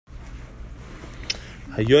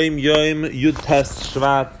Hayom Yom Yud Tes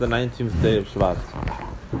Shevat, the 19th day of Shevat.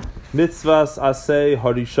 Mitzvahs Aseh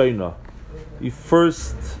Harishayna, the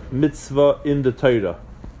first mitzvah in the Torah.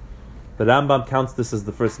 The Rambam counts this as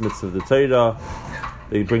the first mitzvah of the Torah.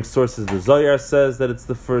 They bring sources. The Zohar says that it's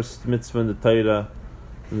the first mitzvah in the Torah.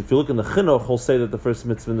 And if you look in the Chinuch, he'll say that the first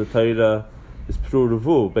mitzvah in the Torah is Pru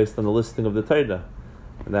Revu, based on the listing of the Torah.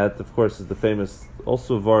 And that, of course, is the famous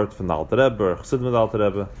also word from the Alter Rebbe, or Chassid of the Alter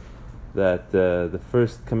Rebbe, that the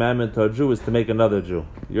first commandment to a Jew is to make another Jew.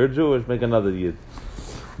 You're Jewish, make another Yid.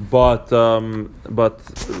 But a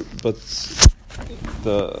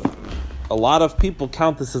lot of people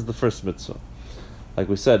count this as the first mitzvah. Like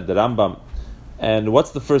we said, the Rambam. And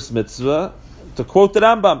what's the first mitzvah? To quote the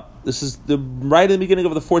Rambam, this is right in the beginning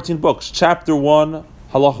of the 14 books, chapter 1,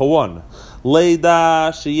 halacha 1.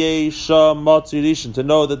 Leida sheyesha matzirishin, to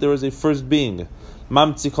know that there is a first being.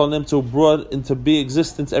 Mamtzi kolnim, to brought into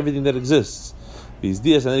existence everything that exists. These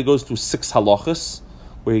dias, and then he goes through 6 halachas,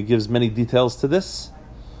 where he gives many details to this,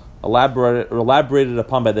 elaborated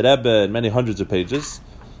upon by the Rebbe in many hundreds of pages,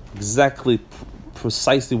 exactly,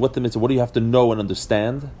 precisely what the mitzvah, what do you have to know and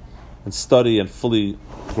understand, and study and fully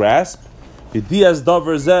grasp. Knowing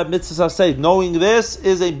this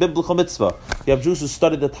is a biblical mitzvah. You have Jews who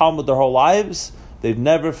study the Talmud their whole lives, they've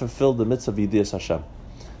never fulfilled the mitzvah of Yidiyas Hashem.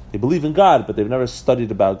 They believe in God, but they've never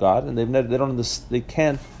studied about God, and they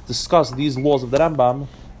can't discuss these laws of the Rambam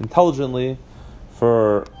intelligently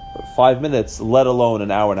for 5 minutes, let alone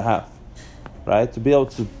an hour and a half. Right? To be able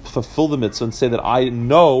to fulfill the mitzvah and say that I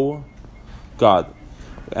know God.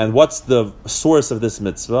 And what's the source of this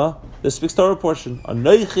mitzvah? This big Torah portion.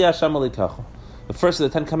 Anochi Hashem Elokecha. The first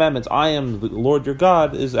of the 10 commandments, I am the Lord your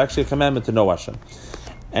God, is actually a commandment to know Hashem.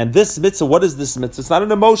 And this mitzvah, what is this mitzvah? It's not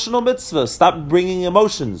an emotional mitzvah. Stop bringing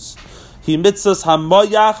emotions. He mitzvahs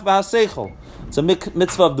hamoyach v'haseichel. It's a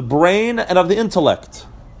mitzvah of the brain and of the intellect.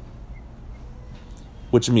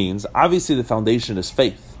 Which means, obviously the foundation is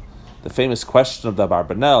faith. The famous question of the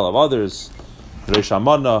Barbanel, of others, Reish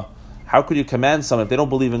Amana, how could you command someone if they don't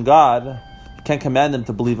believe in God? You can't command them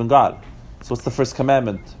to believe in God. So what's the first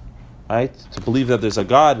commandment? Right? To believe that there's a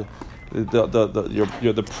God.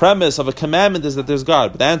 The premise of a commandment is that there's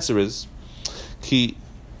God. But the answer is, so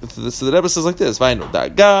the Rebbe says like this,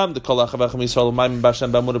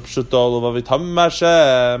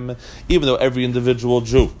 even though every individual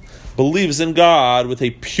Jew believes in God with a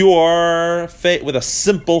pure faith, with a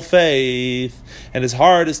simple faith, and his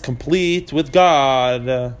heart is complete with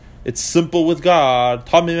God, it's simple with God,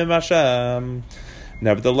 Tamim Hashem.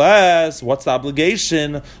 Nevertheless, what's the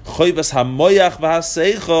obligation?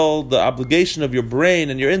 The obligation of your brain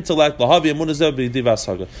and your intellect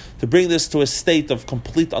to bring this to a state of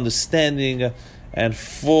complete understanding and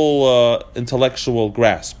full intellectual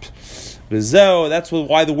grasp. That's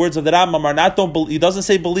why the words of the Rambam are not he doesn't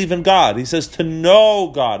say believe in God. He says to know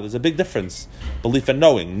God. There's a big difference. Belief and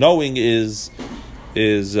knowing. Knowing is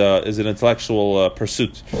an intellectual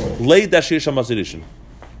pursuit.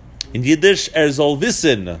 In Yiddish, soll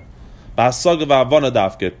wissen,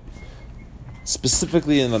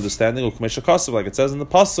 specifically in understanding, like it says in the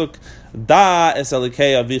pasuk, da es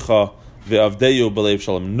elikei avicha ve'avdeyu b'leiv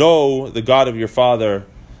shalom. Know the God of your father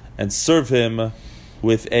and serve Him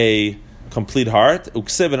with a complete heart.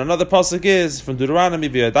 Uksiv, and another pasuk is from Deuteronomy,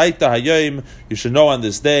 v'yadaita hayom, you should know on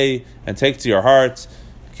this day and take to your heart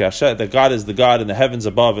that God is the God in the heavens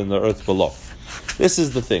above and the earth below. This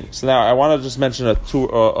is the thing. So now I want to just mention a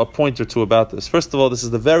point or two about this. First of all, this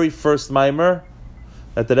is the very first mimer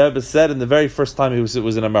that the Rebbe said in the very first time he was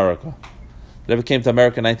in America. The Rebbe came to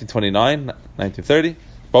America in 1929, 1930,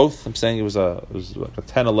 both. I'm saying it was like a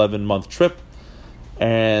 10, 11 month trip,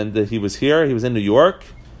 and he was here. He was in New York.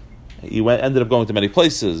 He ended up going to many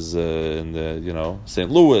places in St.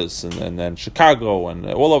 Louis and then Chicago and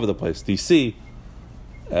all over the place, D.C.,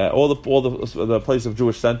 all the place of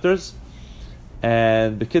Jewish centers.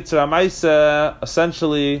 And the Kitzur HaMaisa,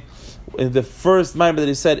 essentially, in the first mimer that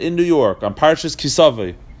he said in New York, on Parshas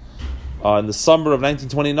Kisavei, in the summer of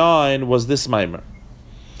 1929, was this mimer.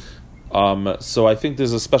 So I think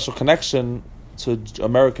there's a special connection to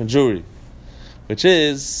American Jewry, which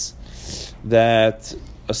is that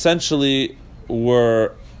essentially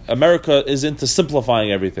America is into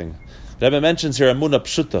simplifying everything. The Rebbe mentions here Emunah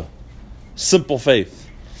Pshuta, simple faith.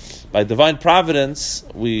 By divine providence,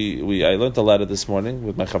 I learned a letter this morning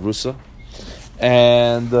with my chavrusa,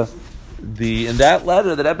 and in that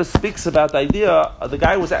letter, the Rebbe speaks about the idea. The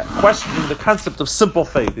guy was questioning the concept of simple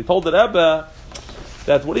faith. He told the Rebbe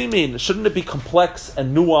that, what do you mean? Shouldn't it be complex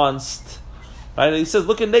and nuanced? Right? And he says,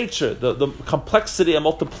 look at nature. The complexity and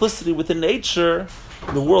multiplicity within nature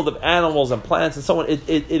the world of animals and plants and so on,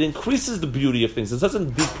 it increases the beauty of things. It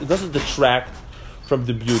doesn't detract from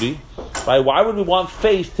the beauty. Right? Why would we want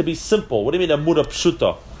faith to be simple? What do you mean Emunah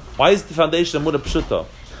Pshuta? Why is the foundation Emunah Pshuta?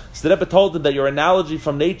 So the Rebbe told him that your analogy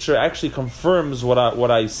from nature actually confirms what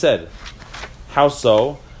I said. How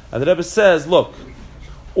so? And the Rebbe says, look,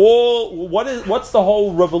 what's the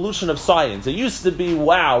whole revolution of science? It used to be,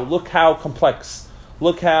 wow, look how complex,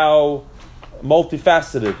 look how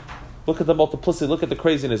multifaceted, look at the multiplicity, look at the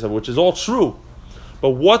craziness of it, which is all true.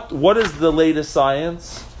 But what is the latest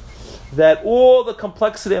science? That all the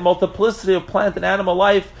complexity and multiplicity of plant and animal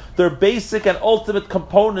life, their basic and ultimate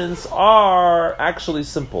components are actually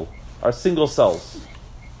simple, are single cells.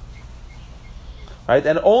 Right?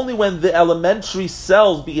 And only when the elementary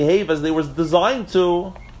cells behave as they were designed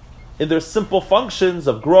to, in their simple functions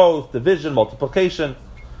of growth, division, multiplication,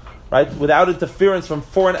 right, without interference from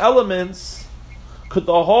foreign elements, could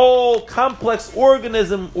the whole complex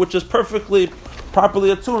organism, which is properly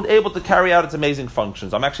attuned, able to carry out its amazing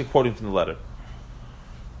functions. I'm actually quoting from the letter.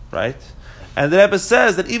 Right? And the Rebbe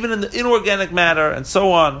says that even in the inorganic matter and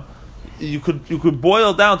so on, you could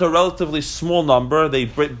boil down to a relatively small number. They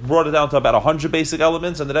brought it down to about 100 basic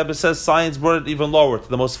elements, and the Rebbe says science brought it even lower, to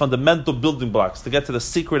the most fundamental building blocks, to get to the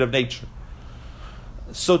secret of nature.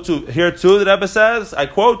 So here too, the Rebbe says, I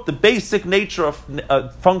quote, the basic nature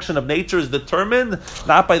of function of nature is determined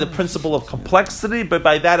not by the principle of complexity, but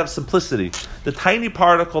by that of simplicity. The tiny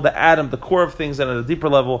particle, the atom, the core of things, and at a deeper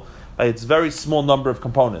level, by its very small number of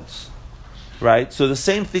components. Right? So the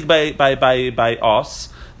same thing by us.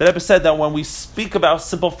 The Rebbe said that when we speak about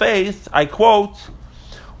simple faith, I quote,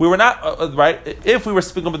 we were not, right, if we were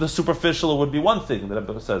speaking about the superficial, it would be one thing. The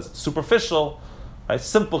Rebbe says, superficial, right,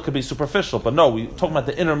 simple could be superficial, but no, we're talking about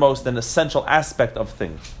the innermost and essential aspect of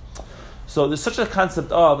things. So there's such a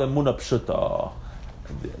concept of Emunah Pshuta.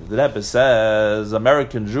 The Rebbe says,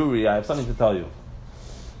 American Jewry, I have something to tell you.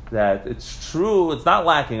 That it's true, it's not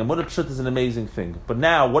lacking. Emunah Pshuta is an amazing thing. But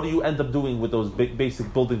now, what do you end up doing with those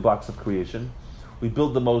basic building blocks of creation? We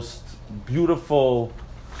build the most beautiful,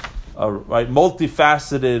 right,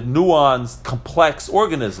 multifaceted, nuanced, complex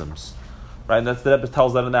organisms. Right? And that's the Rebbe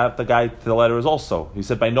tells that, and that the guy to the letter is also. He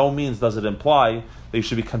said, by no means does it imply that you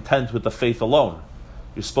should be content with the faith alone.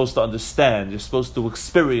 You're supposed to understand, you're supposed to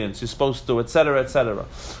experience, you're supposed to, etc., etc.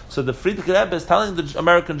 So the Friedrich Rebbe is telling the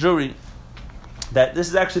American Jewry that this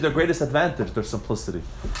is actually their greatest advantage, their simplicity.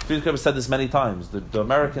 Friedrich Rebbe said this many times. The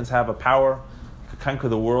Americans have a power to conquer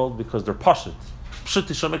the world because they're pashut.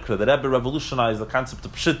 Pshuti Shomikra. The Rebbe revolutionized the concept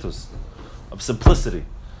of pshutus, of simplicity.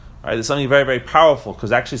 Right? It's something very, very powerful,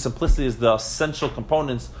 because actually simplicity is the essential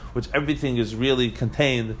components which everything is really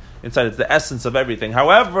contained inside. It's the essence of everything.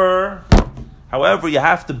 However, you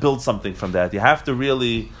have to build something from that. You have to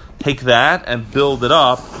really take that and build it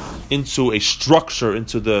up into a structure,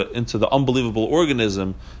 into the unbelievable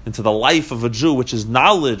organism, into the life of a Jew, which is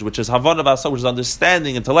knowledge, which is Havana Vasa, which is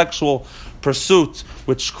understanding, intellectual pursuit,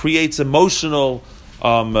 which creates emotional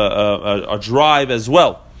a drive as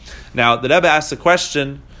well. Now, the Rebbe asked a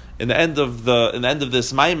question in the end of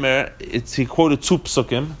this Maimer. He quoted two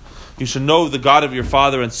psukim. You should know the God of your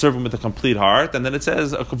father and serve him with a complete heart. And then it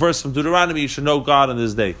says, a verse from Deuteronomy, you should know God on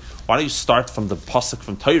this day. Why don't you start from the pasuk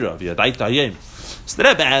from Torah, V'yadaita Hayom? So the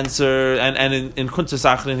Rebbe answers, and in Kuntzes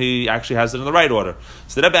Achrin he actually has it in the right order.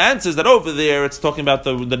 So the Rebbe answers that over there it's talking about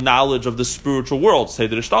the knowledge of the spiritual world, say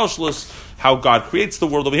the Ishtalshlus, how God creates the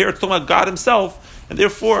world. Over here it's talking about God himself, and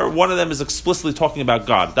therefore one of them is explicitly talking about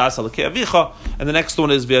God, Das Alekei Avicha, and the next one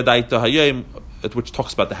is V'yadaita Hayom, which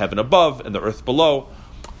talks about the heaven above and the earth below,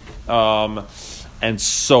 and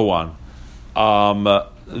so on.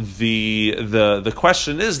 The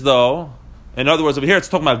question is, though, in other words, over here it's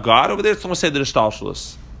talking about God, over there it's talking about Seder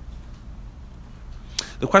Ishtalshlus.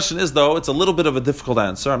 The question is, though, it's a little bit of a difficult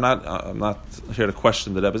answer. I'm not here to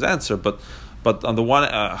question the Rebbe's answer, but on the one,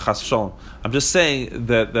 Chas V'Shalom, I'm just saying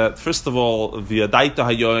that first of all, V'yadaita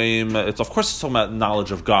Hayom, it's talking about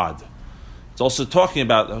knowledge of God. It's also talking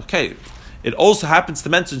about, okay, it also happens to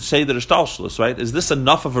mention Seder Ishtalshlus, right? Is this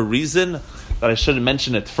enough of a reason that I shouldn't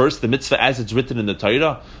mention it first, the mitzvah as it's written in the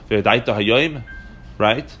Torah, V'yadaita Hayom,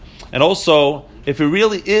 right? And also, if it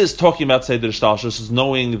really is talking about Seder Ishtalshlus,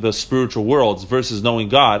 knowing the spiritual worlds versus knowing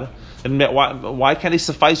God, then why can't he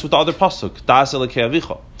suffice with the other pasuk, Das Elokei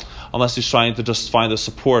Avicha? Unless he's trying to just find a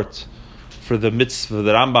support for the mitzvah,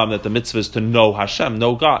 the Rambam, that the mitzvah is to know Hashem,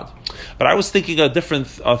 know God. But I was thinking a different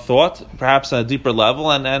thought, perhaps on a deeper level,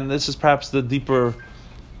 and this is perhaps the deeper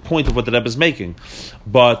point of what the Rebbe is making.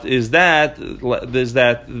 But is that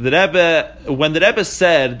the Rebbe, when the Rebbe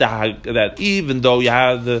said that even though you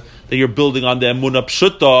have that you're building on the emunah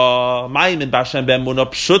pshuta, ma'im in b'Hashem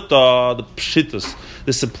be'emunah pshuta, the pshitus,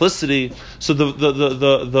 the simplicity. So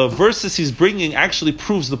the verses he's bringing actually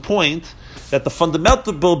proves the point that the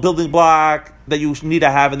fundamental building block that you need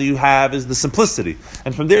to have and that you have is the simplicity.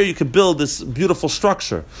 And from there you can build this beautiful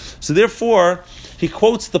structure. So therefore, he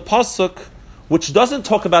quotes the pasuk, which doesn't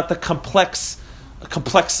talk about the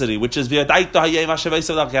complexity, which is in the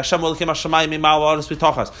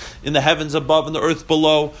heavens above and the earth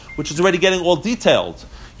below, which is already getting all detailed.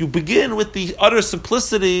 You begin with the utter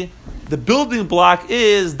simplicity. The building block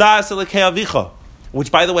is da'as Elokei Avicha,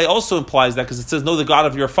 which, by the way, also implies that because it says, know the God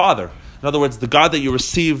of your father. In other words, the God that you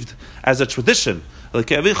received as a tradition,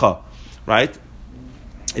 Elokei Avicha, right?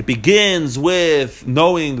 It begins with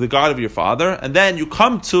knowing the God of your father, and then you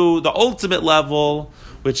come to the ultimate level,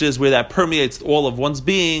 which is where that permeates all of one's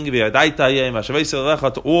being,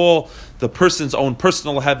 to all the person's own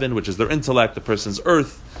personal heaven, which is their intellect, the person's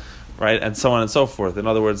earth, right, and so on and so forth. In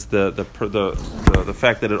other words, the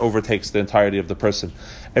fact that it overtakes the entirety of the person.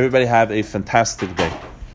 Everybody have a fantastic day.